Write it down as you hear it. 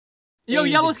Yo,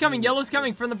 yellow's coming. Yellow's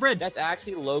coming from the bridge. That's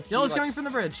actually low key. Yellow's coming from the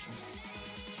bridge.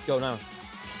 Go now.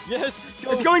 Yes.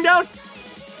 Go. It's going down.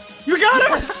 You got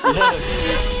him. Yes.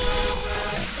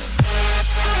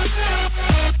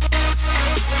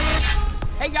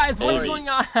 Hey guys, what's going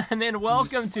on? And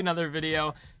welcome to another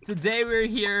video. Today we're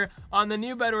here on the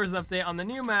new Bedwars update, on the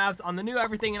new maps, on the new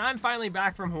everything, and I'm finally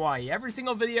back from Hawaii. Every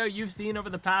single video you've seen over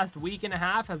the past week and a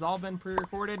half has all been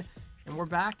pre-recorded, and we're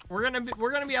back. We're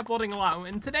gonna be uploading a lot.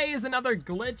 And today is another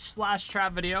glitch /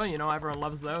 trap video. You know, everyone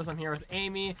loves those. I'm here with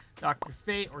Amy, Dr.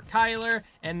 Fate, or Kyler,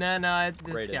 and then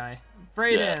this guy,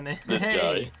 Brayden. Yeah, this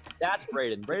guy. That's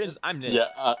Brayden. Brayden's. I'm Nick.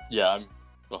 Yeah, I'm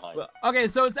behind. Okay,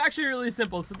 so it's actually really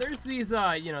simple. So there's these,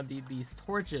 you know, these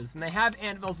torches, and they have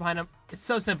anvils behind them. It's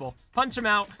so simple. Punch them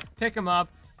out, pick them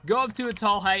up, go up to a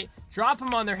tall height, drop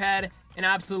them on their head, and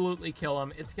absolutely kill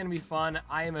them. It's gonna be fun.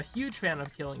 I am a huge fan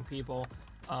of killing people.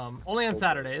 Only on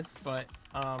Saturdays, but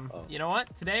you know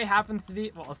what? Today happens to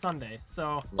be, well, a Sunday,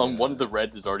 so... One of the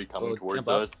reds is already coming towards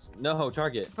us. No,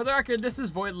 target. For the record, this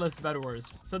is voidless Bedwars,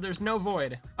 so there's no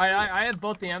void. I have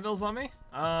both the anvils on me.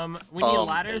 We need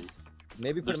ladders.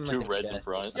 Maybe put There's them two like reds in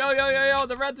front. Yo,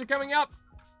 the reds are coming up!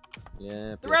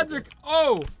 Yeah. The reds are,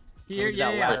 oh! Here,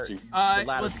 Ladder.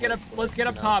 let's get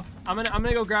up top. I'm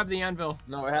gonna go grab the anvil.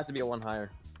 No, it has to be a one higher.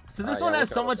 So this one has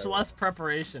so much less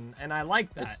preparation, and I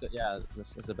like that. Yeah,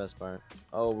 that's the best part.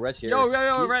 Oh, red's here.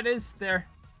 Yo, red is there.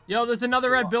 Yo, there's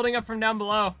another red building up from down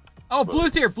below. Oh,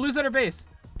 blue's here. Blue's at our base.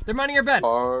 They're mining our bed.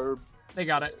 They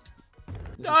got it.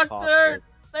 Doctor,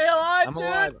 stay alive, I'm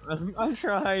alive. I'm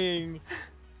trying.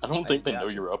 I don't think they know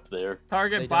you're up there.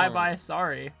 Target, bye-bye,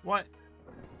 sorry. What?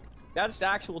 That's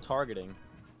actual targeting.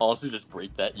 Honestly, just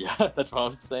break that. Yeah, that's what I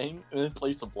was saying. And then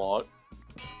place a block.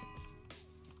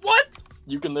 What?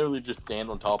 You can literally just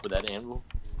stand on top of that anvil.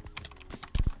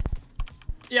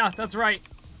 Yeah, that's right.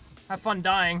 Have fun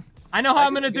dying. I know how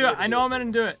I'm gonna do it. I know I'm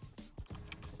gonna do it.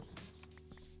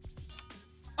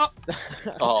 Oh.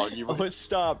 Oh, you were... Oh, it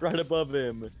stopped right above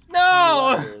him.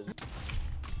 No!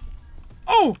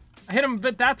 Oh! I hit him a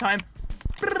bit that time.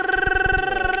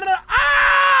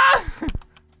 Ah!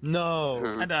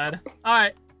 No. I died.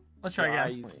 Alright, let's try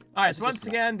again. Nice. Alright, so once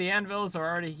again, the anvils are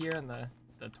already here and the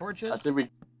torches. I said we...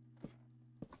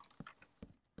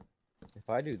 If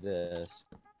I do this,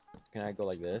 can I go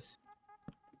like this?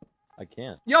 I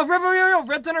can't. Yo,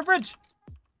 Red's on our bridge!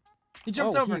 He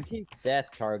jumped over. Death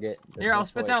target. Here, I'll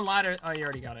spit down ladder. Oh, you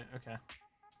already got it. Okay.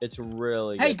 It's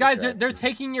really Hey, guys, they're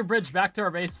taking your bridge back to our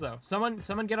base, though. Someone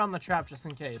get on the trap just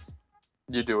in case.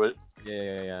 You do it.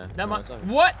 Yeah.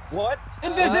 What? What?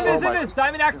 Invis!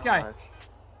 Diamond Axe guy.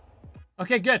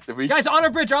 Okay, good. Guys, on our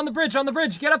bridge, on the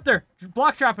bridge. Get up there.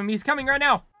 Block trap him. He's coming right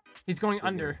now. He's going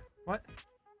under. What?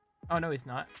 Oh, no, he's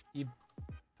not. You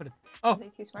put it. Oh.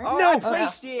 Oh, no! I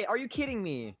placed it. Are you kidding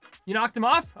me? You knocked him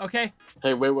off? Okay.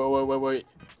 Hey, wait.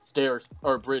 Stairs.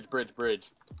 Or bridge. I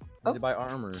need to buy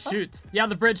armor. Shoot. Yeah,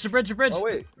 the bridge. Oh,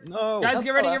 wait. No. Guys,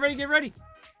 get ready.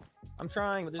 I'm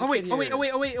trying, but there's Oh, a kid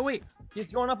here. wait.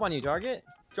 He's going up on you, target.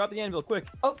 Drop the anvil, quick.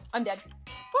 Oh, I'm dead.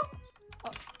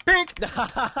 Pink!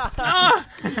 Ah!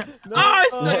 No. Oh, I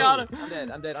still got him.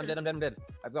 I'm dead.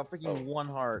 I've got freaking one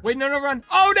heart. Wait, no, run.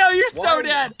 Oh, no, you're so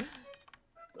dead.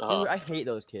 Dude, I hate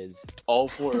those kids. All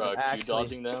for Q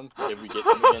dodging them if we get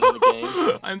them again in the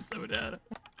game. I'm so dead.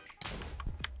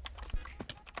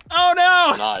 Oh,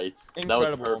 no! Nice.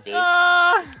 Incredible. That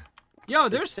was perfect. Yo,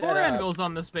 there's 4 anvils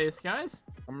on this base, guys.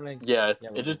 Yeah,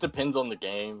 it just depends on the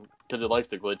game, because it likes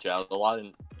to glitch out a lot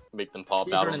and make them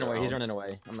pop out. He's running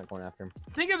away. I'm not going after him.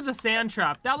 Think of the sand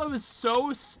trap. That was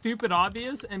so stupid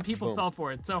obvious, and people fell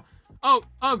for it. So, oh,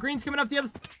 green's coming up the other.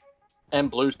 And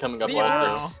blue's coming up See,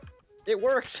 also. It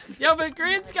works. Yo, but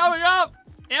green's coming up,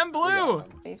 and blue.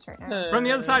 Face right now. From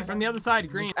the other side,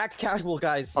 green. Act casual,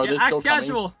 guys. Are they act still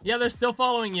casual. coming? Yeah, they're still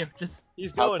following you. Just.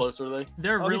 He's How going. close are they?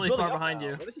 They're really far behind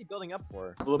you. What is he building up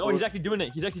for? Blue. No, he's actually doing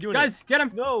it. Guys, get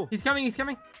him. No. He's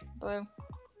coming. Blue.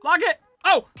 Lock it.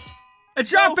 Oh,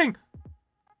 it's dropping.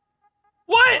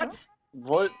 What?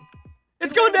 What?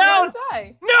 It's going down.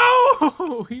 Die.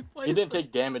 No. He didn't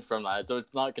take damage from that, so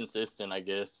it's not consistent, I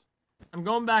guess. I'm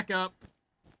going back up.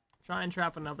 Try and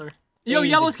trap another. Yo,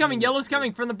 yellow's coming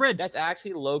from the bridge. That's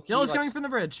actually low key. Yellow's coming from the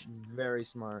bridge. Very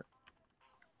smart.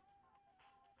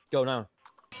 Go now.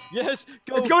 Yes,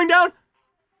 go. It's going down.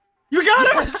 You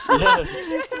got him.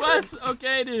 Yes. Wes,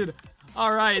 okay, dude.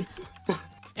 All right.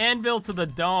 Anvil to the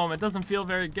dome. It doesn't feel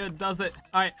very good, does it?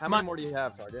 All right. How many more do you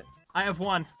have, target? I have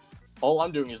 1. All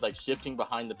I'm doing is like shifting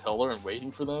behind the pillar and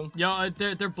waiting for them. Yo,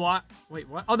 they're blocked. Wait,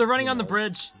 what? Oh, they're running on the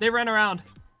bridge. They ran around.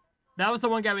 That was the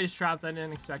one guy we just trapped. I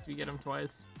didn't expect we get him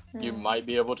twice. You might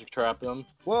be able to trap them.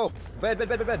 Whoa! Bed.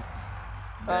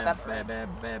 that's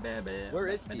Where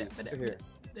is he? Over here.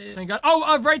 Thank God.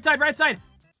 Oh, right side, right side.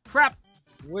 Crap.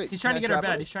 Wait, He's trying to can get I our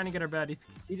trap bed. him? He's trying to get our bed.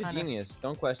 He's a kinda genius.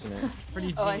 Don't question it.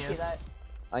 pretty Oh, I see genius. that.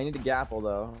 I need a gapple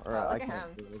though, or Oh, I look at can't.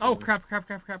 him. do it. Oh, crap.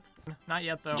 Not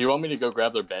yet, though. Do you want me to go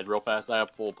grab their bed real fast? I have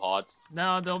full pots.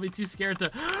 No, they'll be too scared to.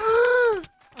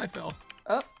 I fell.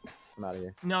 Oh. I'm out of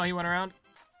here. No, he went around.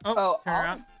 Oh, Oh, turn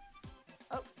around.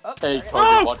 Oh. Hey, Target.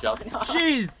 Target, watch out.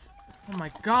 Jeez. Oh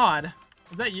my God.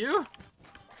 Is that you?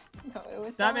 No, it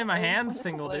was That made my hands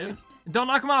tingle, dude. Don't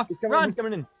knock him off. He's coming in. Run. He's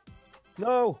coming in.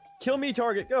 No! Kill me,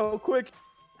 Target. Go, quick.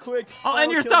 I'll end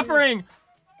Oh, your kill me. suffering.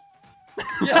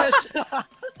 Yes!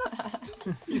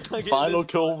 He's like, Final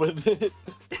kill with it.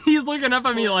 He's looking up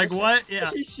at me like, what? Yeah.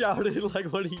 He shouted like,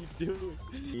 what are you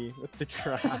doing? With the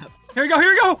trap. Here we go.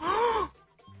 Here we go.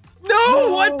 No!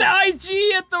 No! What the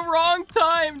IG at the wrong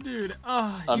time, dude.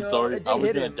 Oh, I'm Yo, sorry. it I did was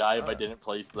hit gonna him. die if I didn't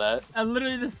place that. and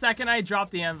literally the second I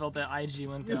dropped the anvil, the IG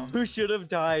went down. Who should have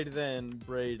died then,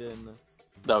 Brayden?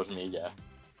 That was me, yeah.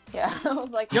 Yeah, I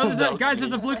was like, Yo, That was guys, me.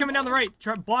 there's a blue coming down the right.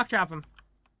 Block trap him.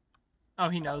 Oh,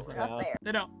 he knows We're that. not there.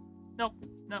 They don't. Nope.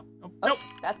 Nope. Nope. Oh, Nope.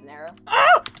 that's narrow.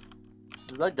 Oh!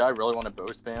 Does that guy really want to bow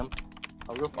spam?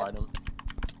 I'll go find him.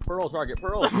 Pearl, Target,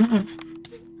 Pearl!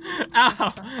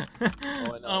 Ow.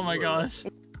 know, Oh my you were gosh.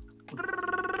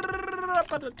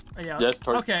 Yeah. Yes,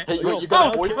 Target. Okay. Hey, Yo, wait, you got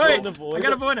oh, a void wait. kill? the void. I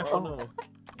got a void. Oh no.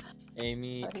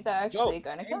 Amy. Oh, he's actually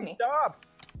gonna kill Amy, me. stop!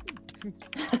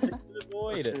 The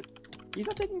void. He's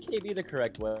not taking KB the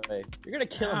correct way. You're gonna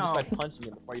kill him just by Ow. punching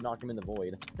him before you knock him in the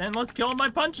void. Then let's kill him by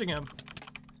punching him.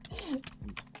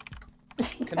 No,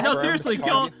 Confirmed seriously,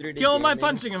 Target 3D kill him by gaming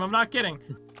punching him. I'm not kidding.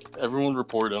 Everyone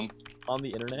report him. on the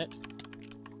internet.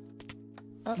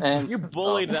 And You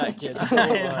bullied that kid. so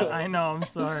I much. know. I'm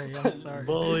sorry. I'm sorry.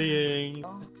 Bullying.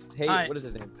 Hey, Alright, what is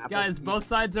his name? Apple? Guys, both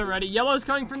sides are ready. Yellow's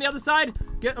coming from the other side.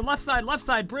 Get left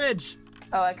side, bridge.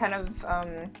 Oh, I kind of,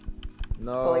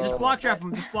 No. Just block trap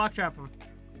him. Just block trap him.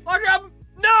 Block trap him.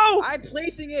 No! I'm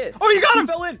placing it. Oh, you got He him!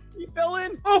 fell in. He fell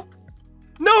in. Oh!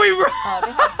 No, he they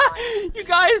have mine. You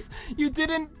guys, you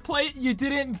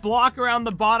didn't block around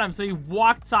the bottom, so he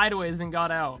walked sideways and got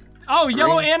out. Oh,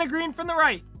 yellow Green. and a green from the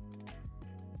right.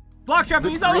 Block trap him.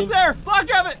 This He's almost green- there. Block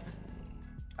trap it.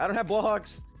 I don't have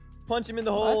blocks. Punch him in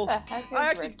the hole. What the heck is I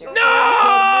actually- Red doing? No!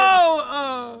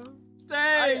 Oh,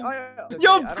 dang. Yo,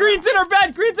 I don't green's in our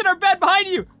bed. Green's in our bed behind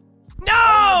you.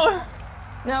 No!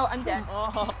 No, I'm dead.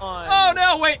 Oh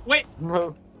no! Wait.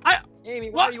 no.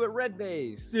 Amy, why What? are you at red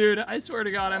base? Dude, I swear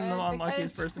to God, I'm the Because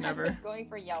unluckiest person I ever. was going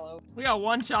for yellow. We got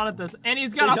one shot at this, and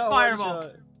he's got a He one fireball.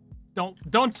 shot.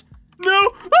 Don't.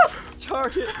 No! Ah!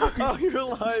 Target. Oh, you're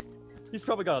alive. He's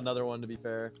probably got another one, to be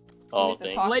fair. Oh, Use the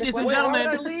thanks. toxic Ladies and weapon. gentlemen.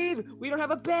 Why did I leave? We don't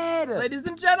have a bed. Ladies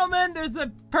and gentlemen, there's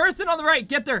a person on the right.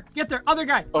 Get there. Other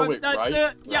guy. Oh, wait, right?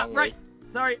 Yeah, Wrong right. way.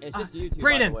 Sorry. It's just you two, by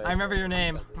Brayden, the way, I remember so- your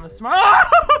name. I'm a smart.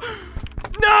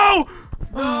 No!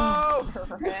 No!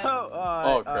 Rip. No!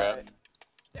 Oh, crap.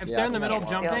 If Yeah, they're I in the think middle of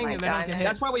that's jumping, my they don't get diamond. hit.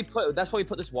 That's why we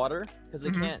put this water, because they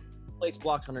Mhm. can't place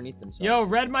blocks underneath themselves. Yo,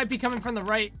 red might be coming from the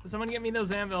right. Someone get me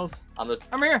those anvils. I'm just.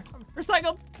 I'm here.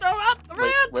 Recycled. Throw out.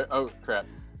 Wait. Oh, crap.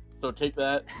 So take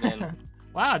that, and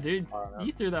Wow, dude. I don't know.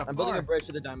 You threw that I'm building a far. bridge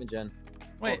to the diamond gen.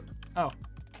 Wait. Oh.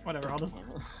 Whatever. I'll just.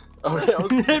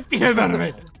 okay. Get out of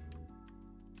me.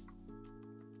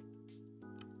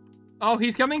 Oh,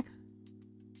 he's coming.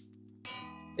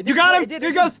 It You did- got it him. did- Here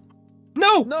it he goes.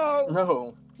 No. No!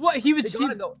 No. What? He was. They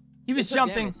got it, though. He was It took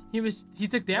jumping. damage. He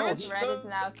took damage. he Red is took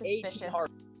now 18 suspicious.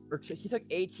 heart- he took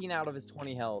 18 out of his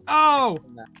 20 health. Oh.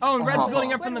 from that. Oh, and red's Oh.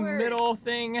 building up from the Squidward. middle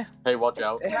thing. Hey, watch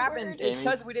out. It Squidward. happened. It's Amy.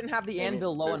 because we didn't have the Amy.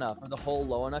 anvil low enough, or the hole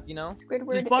low enough, you know?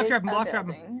 Squidward Just block is trap him. Block trap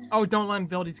him. building. Oh, don't let him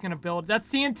build. He's gonna build. That's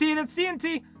TNT. That's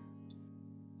TNT.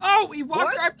 Oh, he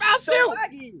walked right He's past so you.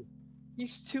 laggy!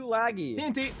 He's too laggy.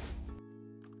 TNT.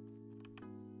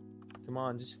 Come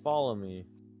on, just follow me.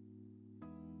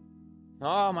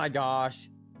 Oh my gosh.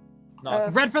 No,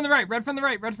 Red from the right. Red from the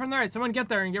right. Red from the right. Someone get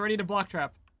there and get ready to block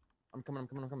trap. I'm coming.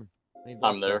 I need I'm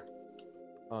blocks there. up.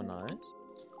 Oh, nice.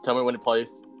 Tell me when to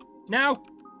place. Now.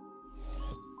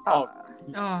 Oh.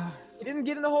 Oh. He didn't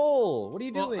get in the hole. What are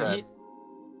you Well, doing? Okay.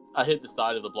 I hit the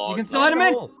side of the block. You can still no. hit him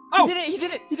in. Oh! Oh! He's in it! He's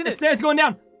in it! He's in It's it! there. It's going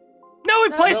down. No, he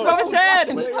No, placed it no. above his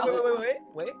head. Wait.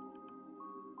 Wait.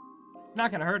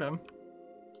 Not gonna hurt him.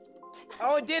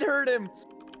 Oh, it did hurt him!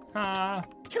 Uh,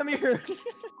 Come here!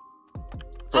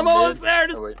 From I'm almost mid- there.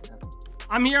 Just, Oh, wait.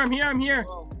 I'm here.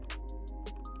 Oh.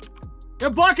 Yo,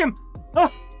 block him. Oh,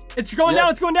 it's going down.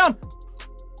 Yes. It's going down.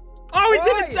 Oh, he Why?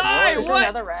 didn't die. There's What?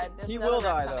 another red. There's He another will red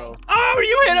die, coming. though. Oh,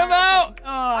 you hit him out.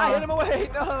 Oh, I hit him away!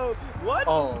 No! What?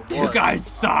 Oh, You what? guys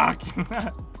suck.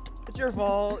 It's your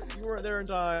fault. You weren't there in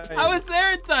time. I was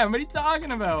there in time. What are you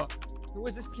talking about? Who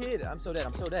is this kid? I'm so dead.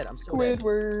 I'm so dead. I'm so dead.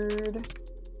 Squidward.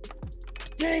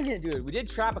 Dang it, dude. We did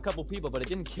trap a couple people, but it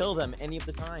didn't kill them any of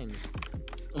the times.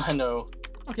 I know.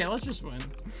 Okay, let's just win.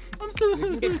 I'm so. You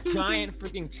can get a giant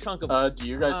freaking chunk of Do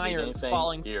you guys need iron anything?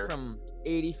 falling Here. from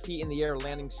 80 feet in the air,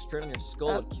 landing straight on your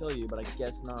skull would kill you, but I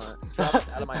guess not. Drop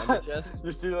it out of my ender chest.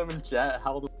 You see them in chat?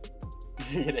 How the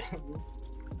you get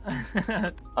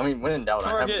it? I mean, when in doubt,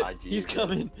 I have an IG. He's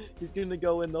coming. He's gonna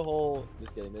go in the hole.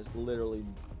 Just kidding. There's literally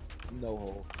no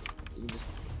hole. You just...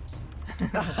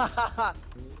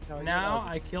 Now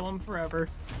I kill him forever.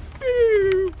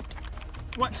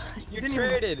 What? You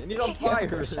traded, and he's on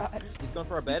fire. He's going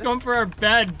for our bed? He's going for our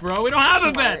bed, bro. We don't have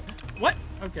a bed. What?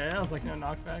 Okay, that was like no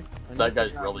knockback. That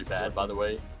guy's really bad, by the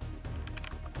way.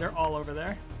 They're all over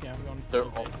there. Yeah, I'm going to They're the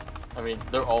all, base. I mean,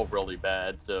 they're all really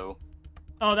bad, so...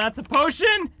 Oh, that's a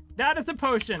potion? That is a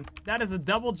potion. That is a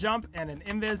double jump and an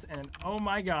invis and oh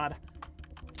my god.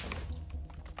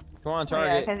 Come on, Oh,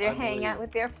 target. yeah, because you're hanging out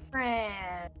with your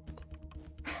friend.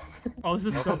 Oh, this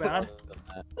is so bad.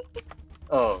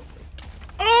 Oh,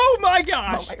 Oh my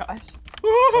gosh. Oh my gosh.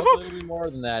 Hopefully it'll be more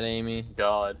than that, Amy.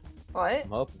 God. What? I'm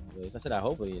hoping at least. I said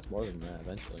hopefully it's more than that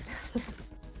eventually.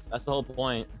 That's the whole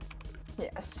point.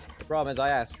 Yes. The problem is I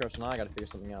asked first, and I gotta figure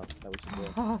something out that we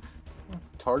should do.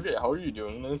 Target, how are you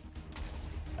doing this?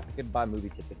 I could buy movie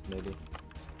tickets maybe.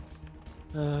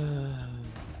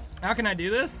 How can I do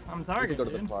this? I'm We target, could go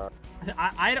to the dude. park.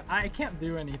 I can't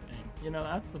do anything. You know,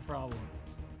 that's the problem.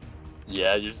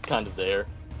 Yeah, you're just kind of there.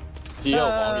 See how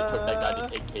long it took that guy to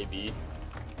take KB?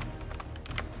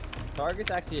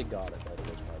 Target's actually a god at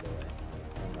Bedwars, by the way.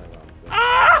 I'm not wrong.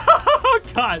 Oh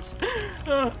gosh.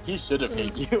 He should have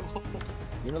hit you.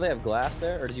 You know they have glass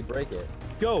there, or did you break it?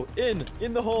 Go in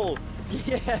the hole.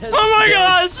 Yes. Oh my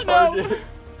gosh, no. Target.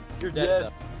 You're dead.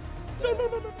 Yes. Though.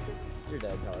 No. You're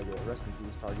dead, Target. Rest in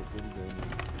peace, Target. Pretty gaming.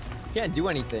 You can't do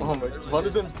anything. Oh my god. One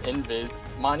of them's invis.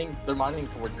 They're mining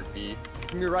towards your feet.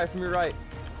 From your right. From your right.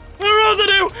 I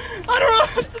don't know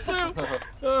what to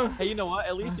do. Hey, you know what?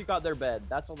 At least you got their bed.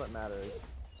 That's all that matters.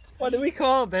 What did we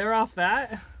call it? They're off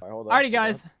that. Alright, hold on. Alrighty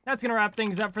guys, that's gonna wrap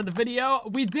things up for the video.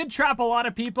 We did trap a lot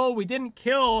of people. We didn't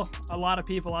kill a lot of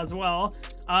people as well.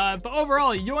 But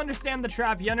overall, you understand the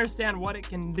trap. You understand what it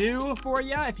can do for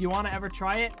you. If you want to ever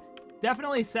try it,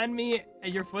 definitely send me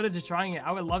your footage of trying it.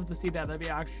 I would love to see that. That'd be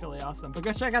actually awesome. But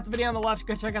go check out the video on the left.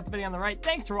 Go check out the video on the right.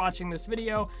 Thanks for watching this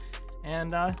video.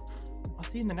 And I'll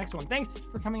see you in the next one. Thanks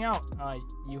for coming out,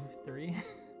 you three.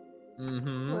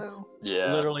 Mm-hmm. Woo.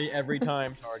 Yeah. Literally every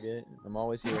time, Target. I'm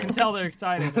always here. You can tell they're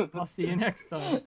excited. I'll see you next time.